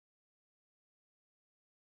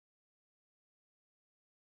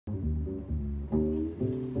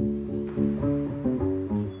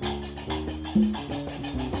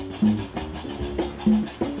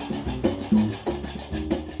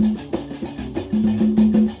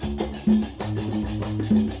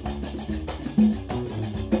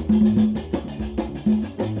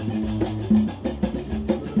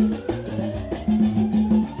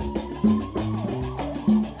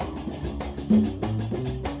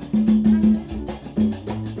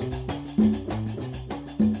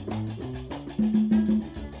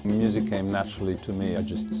came naturally to me. I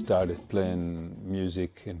just started playing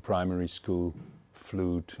music in primary school,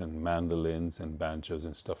 flute and mandolins and banjos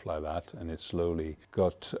and stuff like that, and it slowly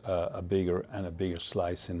got a bigger and a bigger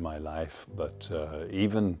slice in my life. But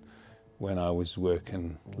even when I was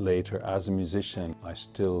working later as a musician, I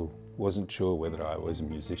still wasn't sure whether I was a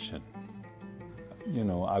musician. You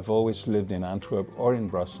know, I've always lived in Antwerp or in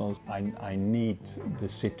Brussels. I need the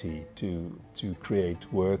city to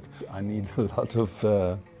create work. I need a lot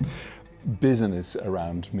of business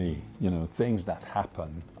around me, you know, things that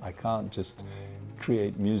happen. I can't just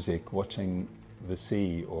create music watching the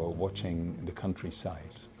sea or watching the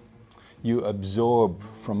countryside. You absorb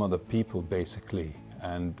from other people basically,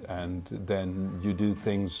 and then you do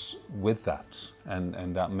things with that,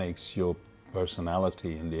 and that makes your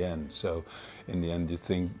personality in the end. So in the end you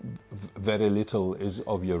think very little is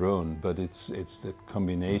of your own, but it's the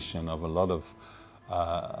combination of a lot of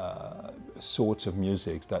sorts of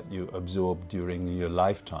music that you absorb during your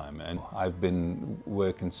lifetime. And I've been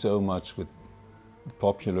working so much with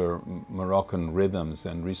popular Moroccan rhythms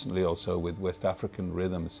and recently also with West African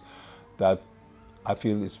rhythms that I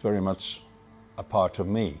feel is very much a part of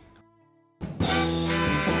me.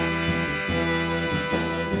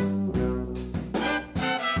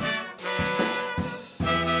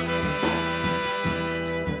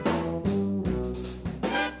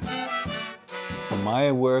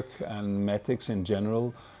 My work and metics in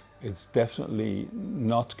general, it's definitely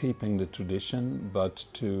not keeping the tradition, but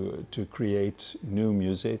to create new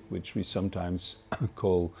music, which we sometimes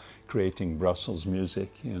call creating Brussels music,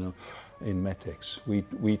 you know, in metics.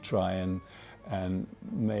 We try and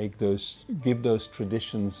make those, give those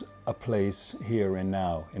traditions a place here and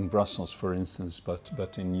now, in Brussels for instance,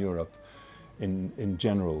 but in Europe in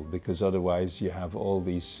general, because otherwise you have all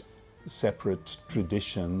these separate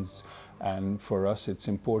traditions. And for us, it's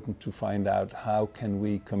important to find out how can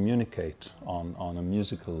we communicate on a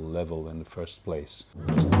musical level in the first place.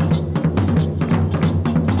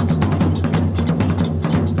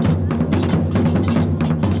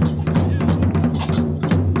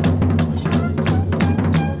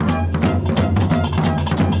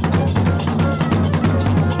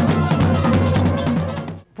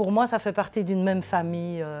 Pour moi, ça fait partie d'une même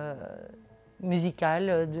famille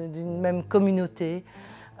musicale, d'une même communauté.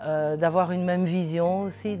 D'avoir une même vision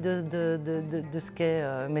aussi de ce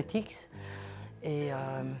qu'est Metix. Et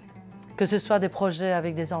que ce soit des projets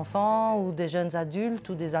avec des enfants ou des jeunes adultes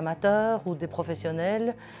ou des amateurs ou des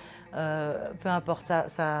professionnels, peu importe,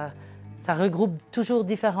 ça regroupe toujours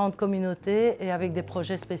différentes communautés et avec des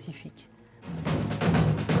projets spécifiques.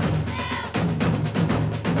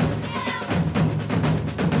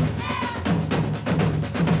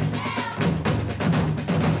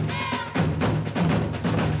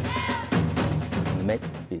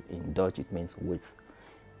 In Dutch it means with,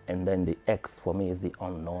 and then the X for me is the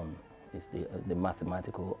unknown, is the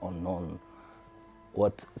mathematical unknown,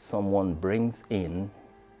 what someone brings in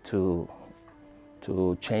to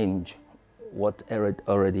change what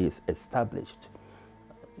already is established.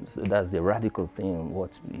 So that's the radical thing,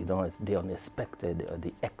 what, you know, it's the unexpected,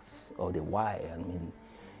 the X or the Y. I mean,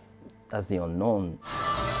 that's the unknown.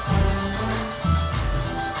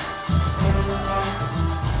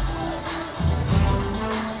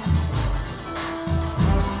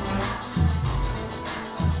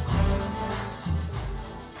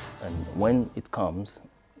 When it comes,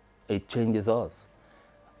 it changes us.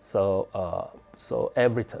 So,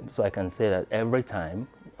 every time, so I can say that every time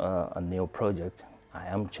a new project, I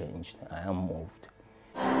am changed, I am moved.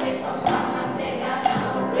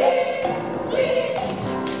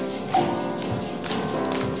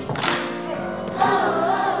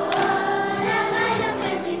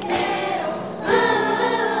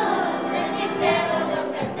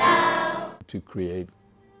 To create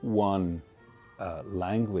one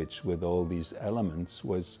language with all these elements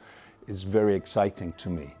is very exciting to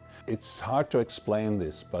me. It's hard to explain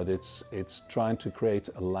this, but it's trying to create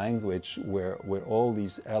a language where all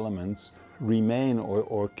these elements remain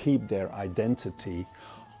or keep their identity,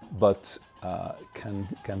 but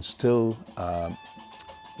can still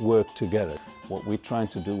work together. What we're trying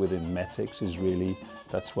to do within Metix is really,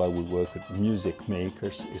 that's why we work with music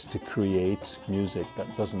makers, is to create music that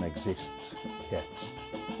doesn't exist yet.